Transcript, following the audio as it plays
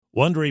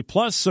Wondery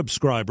Plus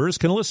subscribers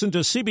can listen to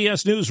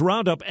CBS News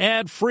Roundup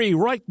ad-free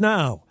right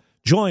now.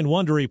 Join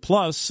Wondery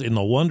Plus in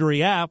the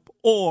Wondery app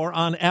or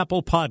on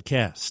Apple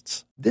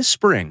Podcasts. This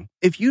spring,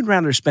 if you'd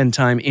rather spend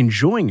time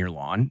enjoying your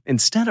lawn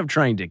instead of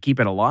trying to keep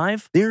it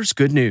alive, there's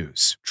good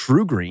news.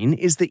 True Green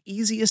is the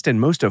easiest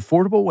and most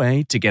affordable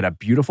way to get a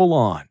beautiful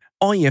lawn.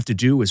 All you have to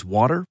do is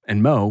water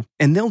and mow,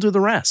 and they'll do the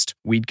rest.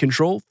 Weed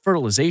control,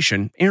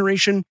 fertilization,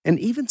 aeration, and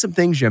even some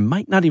things you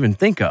might not even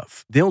think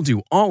of. They'll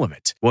do all of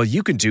it, while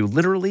you can do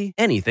literally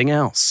anything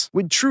else.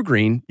 With True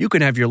Green, you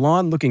can have your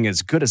lawn looking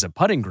as good as a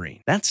putting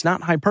green. That's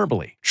not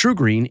hyperbole. True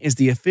Green is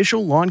the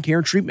official lawn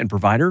care treatment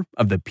provider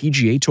of the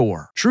PGA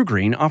Tour. True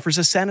Green offers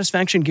a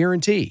satisfaction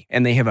guarantee,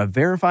 and they have a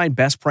verified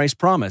best price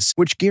promise,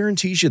 which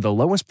guarantees you the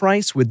lowest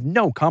price with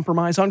no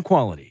compromise on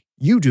quality.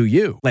 You do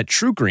you. Let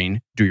True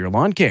Green do your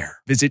lawn care.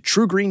 Visit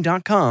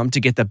TrueGreen.com to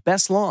get the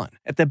best lawn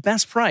at the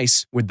best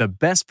price with the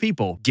best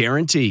people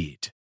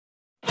guaranteed.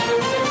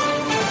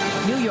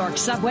 New York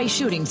subway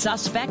shooting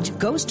suspect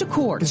goes to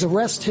court. His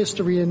arrest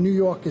history in New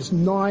York is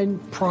 9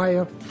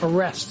 prior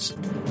arrests.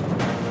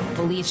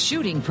 Police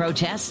shooting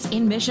protests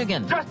in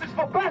Michigan. Justice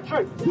for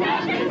Patrick!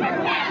 Justice for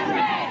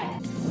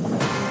Patrick!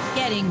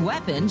 Getting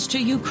weapons to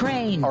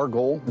Ukraine. Our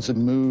goal is to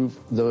move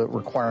the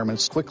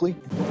requirements quickly.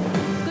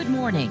 Good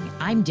morning.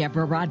 I'm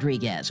Deborah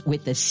Rodriguez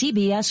with the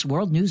CBS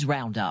World News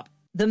Roundup.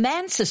 The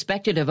man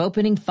suspected of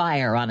opening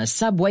fire on a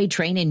subway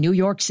train in New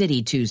York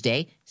City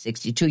Tuesday,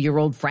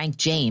 62-year-old Frank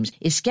James,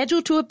 is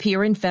scheduled to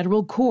appear in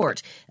federal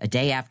court a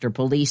day after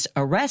police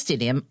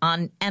arrested him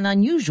on an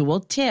unusual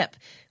tip.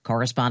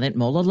 Correspondent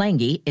Mola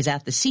Lenghi is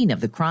at the scene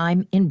of the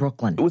crime in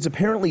Brooklyn. It was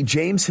apparently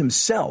James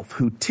himself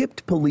who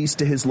tipped police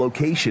to his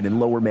location in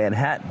Lower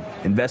Manhattan.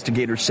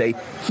 Investigators say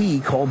he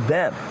called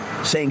them,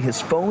 saying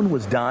his phone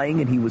was dying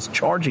and he was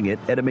charging it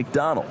at a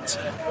McDonald's.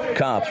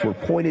 Cops were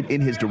pointed in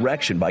his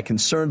direction by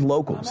concerned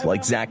locals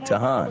like Zach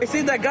Tahan. I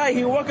see that guy,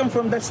 he walking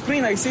from the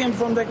screen. I see him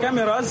from the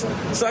cameras.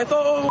 So I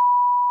thought, oh,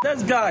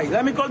 this guy,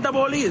 let me call the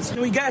police.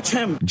 We got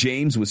him.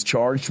 James was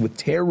charged with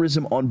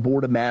terrorism on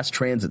board a mass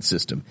transit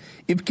system.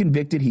 If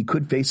convicted, he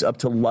could face up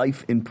to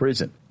life in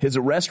prison. His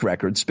arrest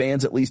record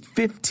spans at least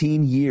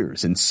 15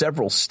 years in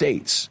several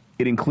states.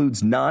 It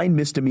includes 9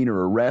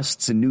 misdemeanor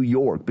arrests in New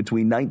York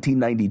between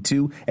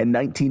 1992 and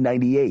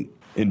 1998.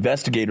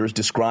 Investigators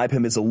describe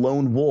him as a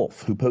lone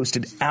wolf who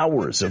posted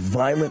hours of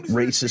violent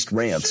racist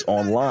rants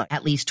online.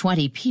 At least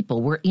 20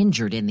 people were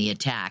injured in the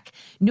attack.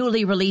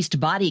 Newly released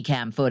body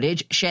cam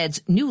footage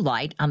sheds new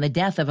light on the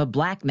death of a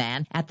black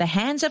man at the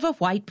hands of a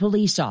white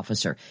police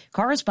officer.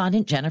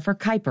 Correspondent Jennifer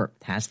Kuiper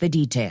has the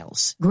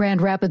details.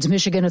 Grand Rapids,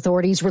 Michigan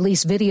authorities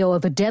released video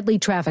of a deadly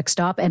traffic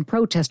stop and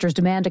protesters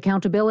demand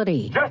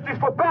accountability. Justice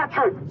for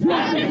Patrick!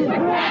 Justice for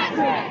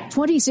Patrick!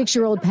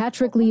 26-year-old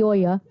Patrick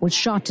Lioya was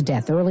shot to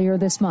death earlier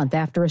this month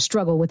after a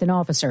struggle with an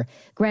officer.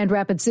 Grand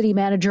Rapids City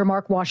Manager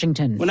Mark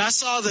Washington. When I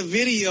saw the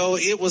video,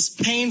 it was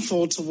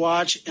painful to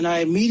watch, and I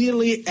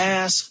immediately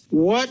asked,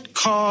 what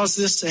caused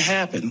this to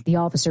happen? The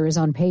officer is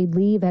on paid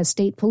leave as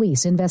state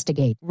police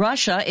investigate.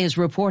 Russia is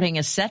reporting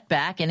a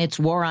setback in its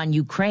war on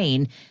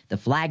Ukraine. The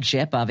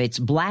flagship of its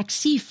Black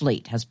Sea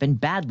Fleet has been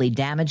badly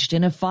damaged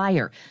in a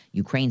fire.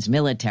 Ukraine's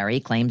military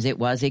claims it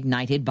was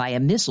ignited by a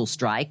missile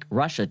strike.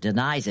 Russia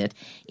denies it.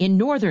 In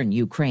northern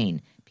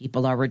Ukraine,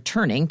 people are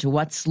returning to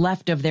what's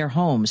left of their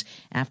homes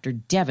after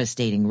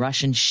devastating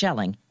Russian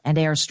shelling and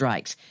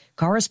airstrikes.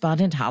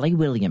 Correspondent Holly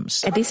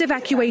Williams. At this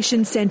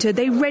evacuation center,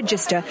 they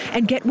register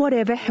and get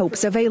whatever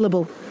help's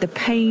available. The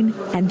pain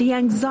and the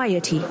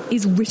anxiety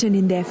is written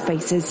in their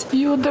faces.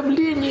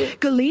 Galina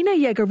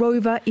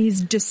Yegorova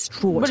is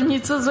distraught.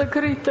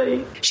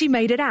 She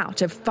made it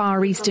out of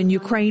far eastern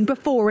Ukraine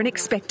before an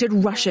expected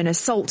Russian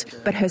assault,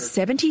 but her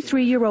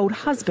 73-year-old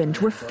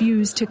husband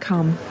refused to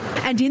come.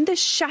 And in the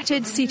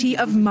shattered city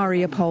of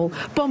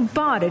Mariupol,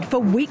 bombarded for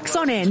weeks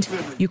on end,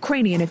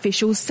 Ukrainian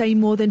officials say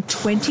more than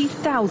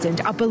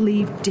 20,000 are believed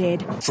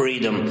dead.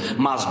 Freedom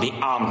must be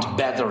armed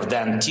better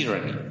than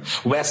tyranny.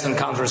 Western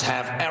countries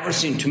have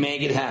everything to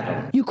make it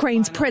happen.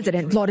 Ukraine's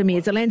President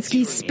Volodymyr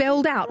Zelensky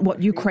spelled out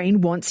what Ukraine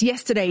wants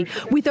yesterday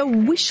with a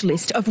wish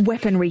list of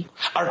weaponry.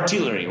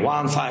 Artillery,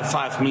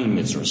 155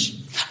 millimeters.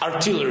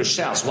 Artillery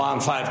shells,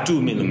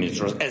 152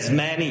 millimeters, as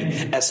many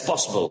as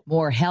possible.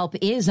 More help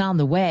is on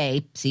the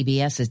way.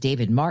 CBS's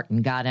David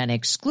Martin got an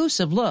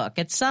exclusive look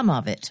at some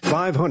of it.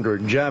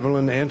 500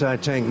 Javelin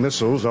anti-tank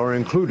missiles are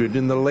included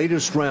in the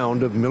latest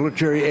round of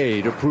military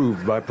aid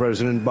approved by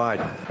President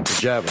Biden.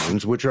 The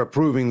Javelins, which are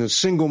proving the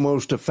single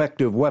most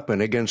effective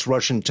weapon against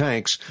Russian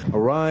tanks,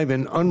 arrive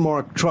in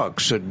unmarked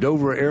trucks at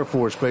Dover Air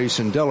Force Base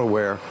in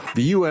Delaware.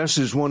 The U.S.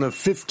 is one of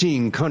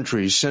 15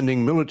 countries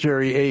sending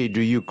military aid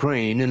to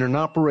Ukraine in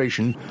an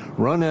operation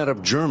run out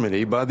of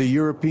Germany by the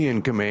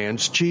European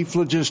Command's chief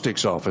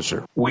logistics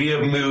officer. We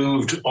have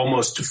moved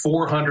almost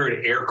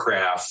 400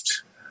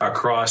 aircraft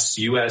across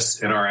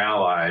U.S. and our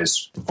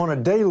allies. On a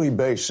daily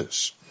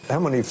basis, How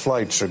many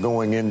flights are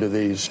going into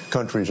these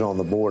countries on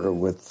the border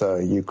with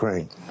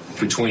Ukraine?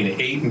 Between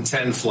 8 and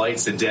 10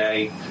 flights a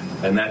day,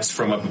 and that's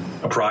from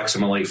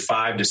approximately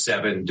 5 to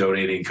 7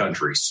 donating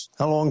countries.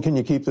 How long can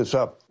you keep this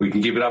up? We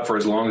can keep it up for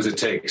as long as it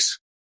takes.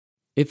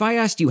 If I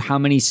asked you how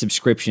many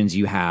subscriptions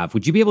you have,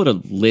 would you be able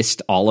to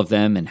list all of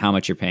them and how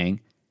much you're paying?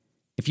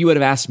 If you would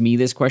have asked me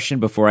this question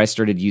before I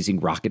started using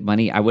Rocket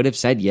Money, I would have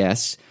said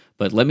yes,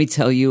 but let me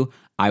tell you,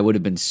 I would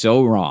have been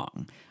so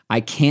wrong. I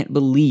can't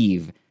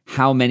believe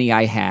how many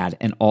I had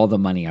and all the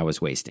money I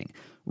was wasting.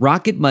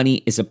 Rocket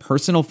Money is a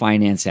personal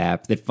finance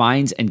app that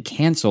finds and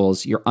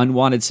cancels your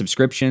unwanted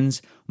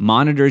subscriptions,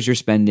 monitors your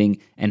spending,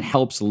 and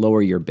helps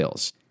lower your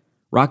bills.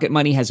 Rocket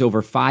Money has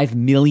over 5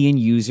 million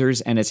users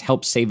and has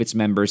helped save its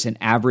members an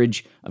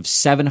average of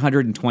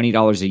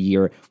 $720 a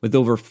year with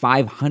over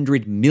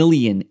 500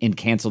 million in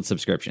canceled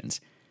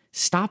subscriptions.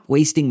 Stop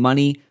wasting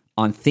money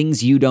on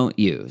things you don't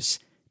use.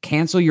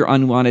 Cancel your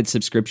unwanted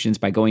subscriptions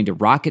by going to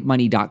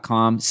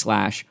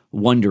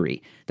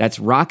rocketmoney.com/Wondery. That's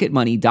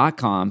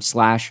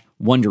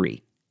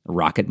rocketmoney.com/Wondery.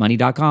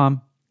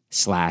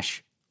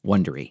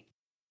 rocketmoney.com/Wondery.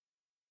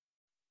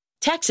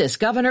 Texas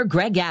Governor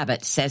Greg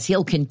Abbott says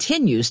he'll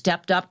continue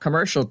stepped-up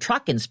commercial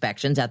truck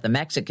inspections at the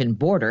Mexican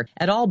border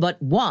at all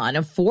but one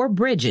of 4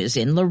 bridges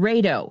in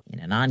Laredo in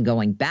an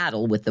ongoing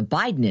battle with the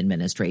Biden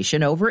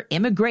administration over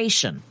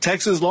immigration.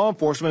 Texas law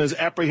enforcement is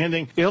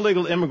apprehending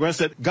illegal immigrants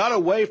that got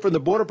away from the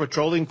Border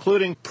Patrol,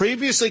 including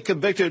previously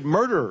convicted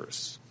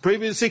murderers,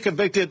 previously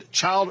convicted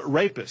child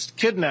rapists,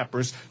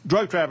 kidnappers,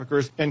 drug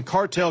traffickers, and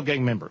cartel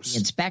gang members. The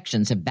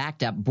inspections have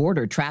backed up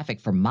border traffic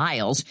for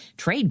miles.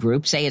 Trade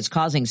groups say it's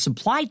causing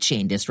supply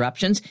chain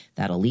disruptions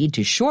that'll lead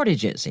to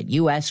shortages at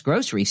U.S.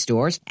 grocery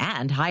stores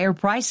and higher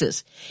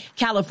prices.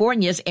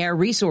 California's Air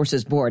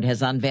Resources Board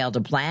has unveiled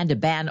a plan to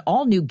ban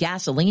all new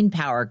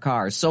gasoline-powered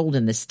cars sold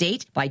in the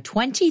state by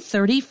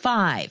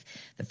 2035.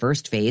 The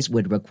first phase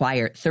would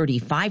require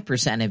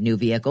 35% of new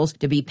vehicles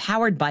to be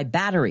powered by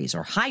batteries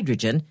or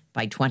hydrogen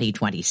by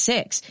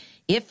 2026.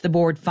 If the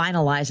board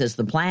finalizes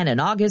the plan in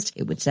August,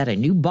 it would set a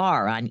new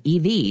bar on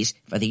EVs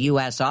for the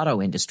U.S.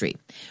 auto industry.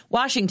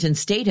 Washington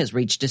State has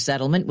reached a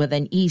settlement with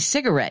an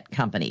e-cigarette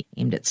company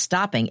aimed at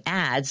stopping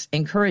ads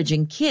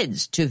encouraging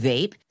kids to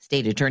vape.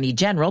 State Attorney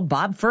General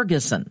Bob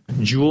Ferguson.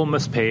 Juul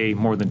must pay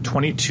more than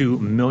 $22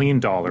 million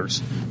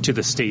to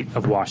the state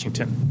of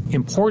Washington.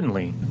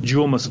 Importantly,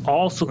 Juul must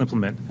also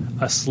implement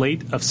a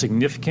slate of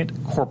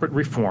significant corporate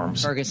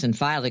reforms. Ferguson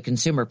filed a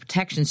consumer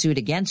protection suit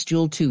against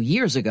Juul 2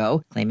 years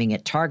ago, claiming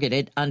it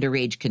targeted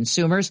underage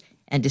consumers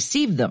and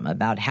deceived them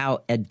about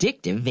how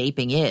addictive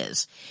vaping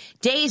is.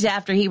 Days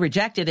after he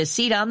rejected a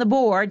seat on the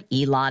board,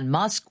 Elon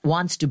Musk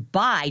wants to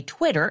buy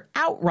Twitter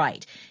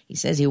outright. He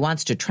says he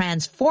wants to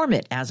transform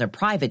it as a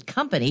private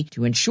company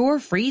to ensure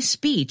free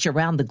speech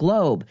around the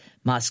globe.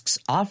 Musk's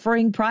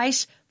offering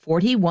price,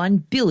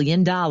 $41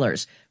 billion.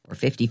 Or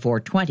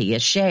 $54.20 a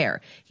share.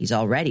 He's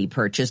already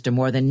purchased a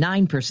more than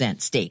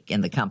 9% stake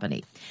in the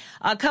company.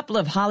 A couple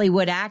of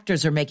Hollywood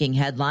actors are making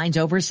headlines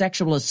over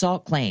sexual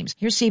assault claims.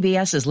 Here's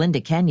CBS's Linda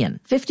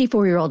Kenyon.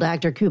 54-year-old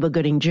actor Cuba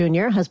Gooding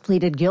Jr. has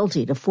pleaded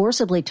guilty to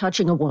forcibly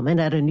touching a woman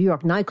at a New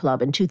York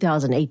nightclub in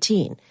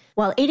 2018,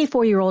 while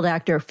 84-year-old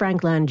actor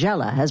Frank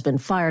Langella has been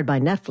fired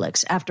by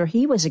Netflix after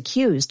he was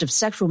accused of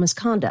sexual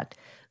misconduct.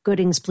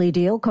 Gooding's plea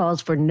deal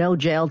calls for no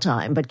jail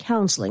time, but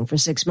counseling for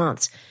 6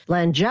 months.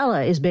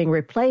 Langella is being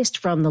replaced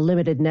from the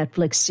limited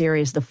Netflix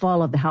series The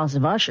Fall of the House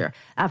of Usher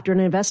after an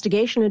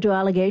investigation into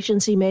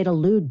allegations he made a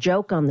lewd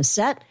joke on the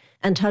set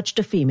and touched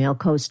a female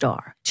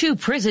co-star. 2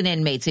 prison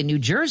inmates in New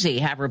Jersey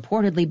have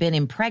reportedly been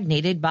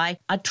impregnated by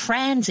a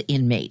trans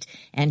inmate.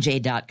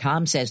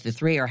 NJ.com says the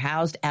 3 are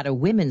housed at a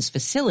women's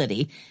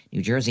facility.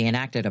 New Jersey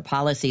enacted a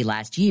policy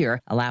last year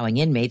allowing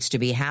inmates to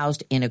be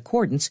housed in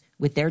accordance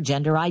with their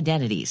gender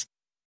identities.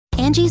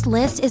 Angie's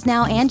List is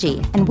now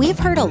Angie, and we've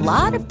heard a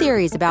lot of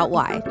theories about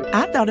why.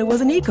 I thought it was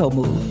an eco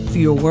move.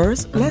 Fewer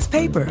words, less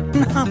paper.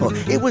 No,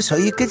 it was so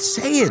you could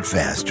say it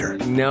faster.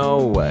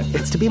 No,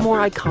 it's to be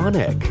more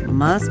iconic.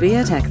 Must be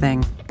a tech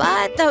thing.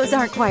 But those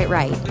aren't quite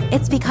right.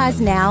 It's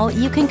because now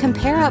you can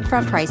compare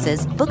upfront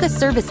prices, book a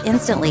service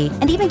instantly,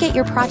 and even get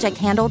your project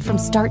handled from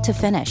start to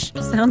finish.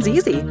 Sounds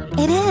easy.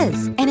 It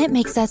is, and it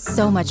makes us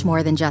so much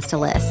more than just a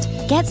list.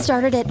 Get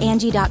started at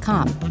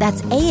Angie.com.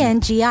 That's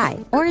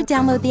ANGI, or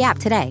download the app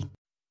today.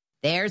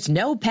 There's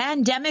no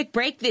pandemic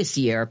break this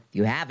year.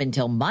 You have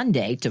until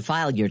Monday to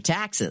file your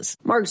taxes.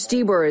 Mark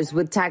Stieber is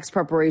with tax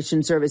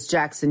preparation service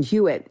Jackson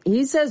Hewitt.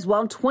 He says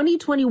while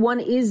 2021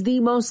 is the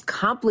most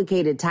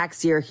complicated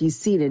tax year he's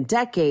seen in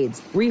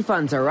decades,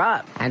 refunds are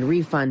up and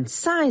refund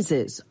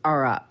sizes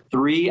are up.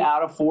 3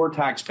 out of 4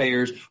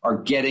 taxpayers are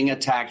getting a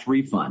tax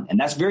refund, and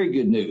that's very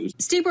good news.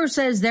 Stieber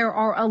says there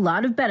are a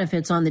lot of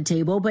benefits on the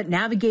table, but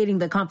navigating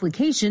the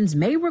complications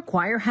may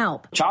require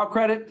help. Child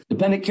credit,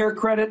 dependent care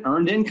credit,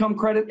 earned income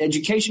credit,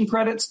 education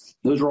credits,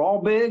 those are all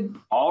big,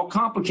 all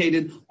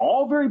complicated,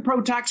 all very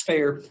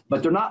pro-taxpayer,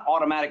 but they're not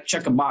automatic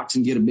check a box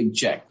and get a big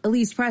check.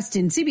 Elise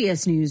Preston,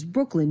 CBS News,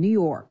 Brooklyn, New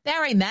York.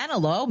 Barry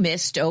Manilow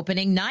missed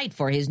opening night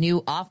for his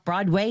new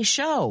off-Broadway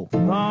show.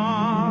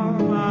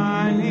 All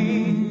I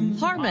need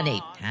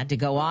Harmony had to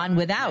go on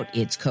without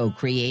its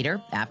co-creator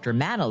after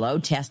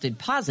Manilow tested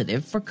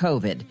positive for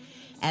COVID.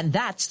 And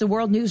that's the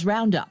World News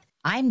Roundup.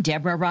 I'm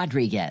Deborah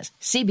Rodriguez,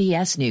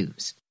 CBS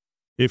News.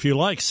 If you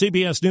like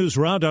CBS News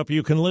Roundup,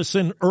 you can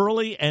listen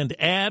early and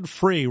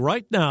ad-free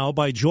right now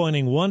by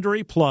joining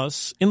Wondery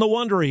Plus in the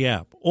Wondery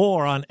app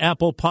or on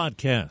Apple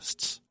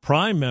Podcasts.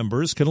 Prime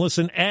members can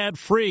listen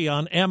ad-free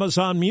on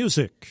Amazon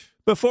Music.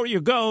 Before you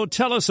go,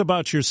 tell us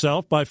about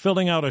yourself by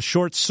filling out a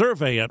short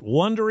survey at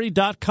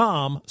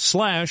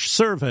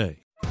Wondery.com/survey.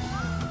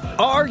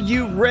 Are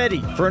you ready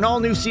for an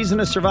all-new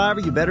season of Survivor?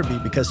 You better be,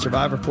 because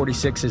Survivor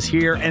 46 is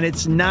here, and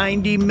it's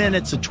 90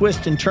 minutes of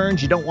twists and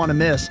turns you don't want to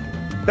miss.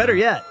 Better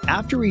yet,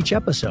 after each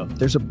episode,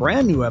 there's a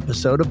brand new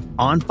episode of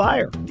On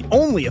Fire, the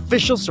only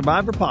official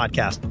Survivor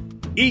podcast.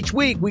 Each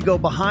week, we go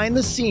behind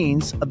the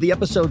scenes of the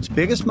episode's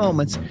biggest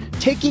moments,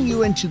 taking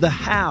you into the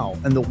how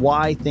and the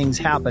why things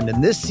happened.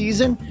 And this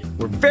season,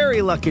 we're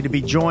very lucky to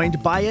be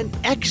joined by an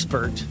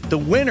expert, the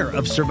winner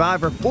of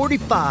Survivor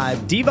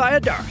 45, Dee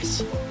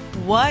Valladares.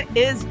 What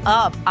is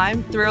up?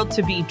 I'm thrilled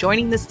to be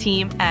joining this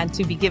team and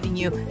to be giving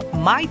you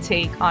my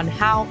take on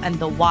how and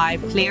the why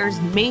players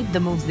made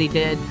the moves they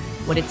did,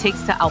 what it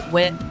takes to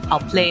outwit,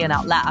 outplay, and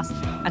outlast,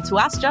 and to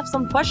ask Jeff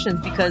some questions,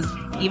 because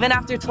even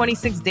after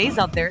 26 days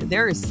out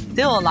there is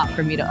still a lot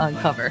for me to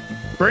uncover.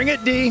 Bring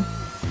it, Dee.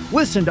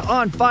 Listen to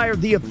On Fire,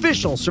 the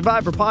official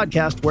Survivor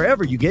podcast,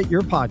 wherever you get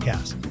your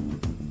podcasts.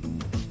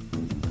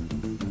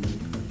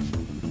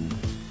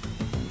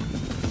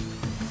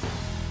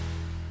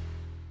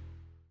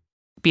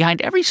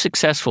 Behind every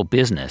successful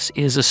business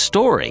is a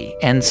story,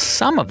 and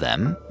some of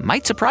them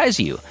might surprise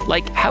you,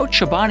 like how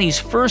Chobani's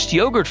first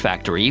yogurt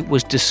factory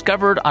was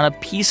discovered on a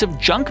piece of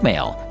junk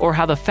mail, or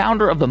how the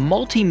founder of the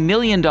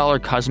multi-million-dollar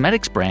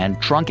cosmetics brand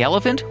Drunk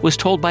Elephant was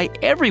told by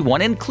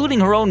everyone, including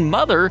her own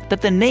mother,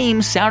 that the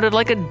name sounded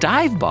like a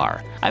dive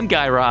bar. I'm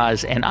Guy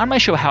Raz, and on my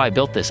show How I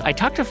Built This, I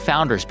talk to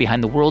founders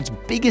behind the world's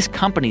biggest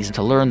companies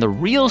to learn the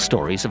real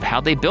stories of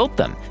how they built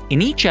them.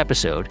 In each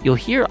episode, you'll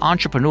hear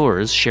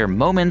entrepreneurs share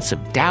moments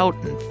of doubt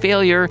and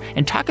failure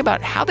and talk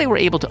about how they were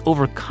able to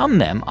overcome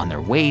them on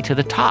their way to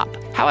the top.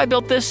 How I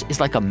Built This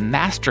is like a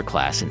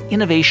masterclass in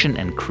innovation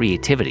and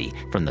creativity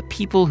from the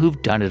people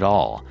who've done it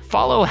all.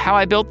 Follow How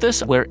I Built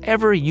This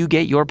wherever you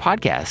get your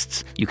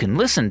podcasts. You can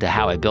listen to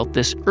How I Built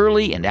This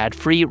early and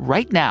ad-free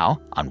right now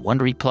on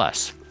Wondery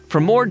Plus. For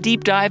more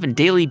deep dive and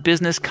daily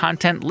business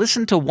content,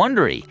 listen to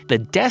Wondery, the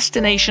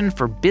destination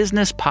for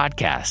business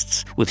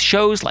podcasts. With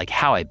shows like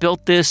How I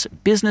Built This,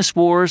 Business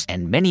Wars,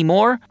 and many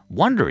more,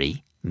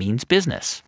 Wondery means business.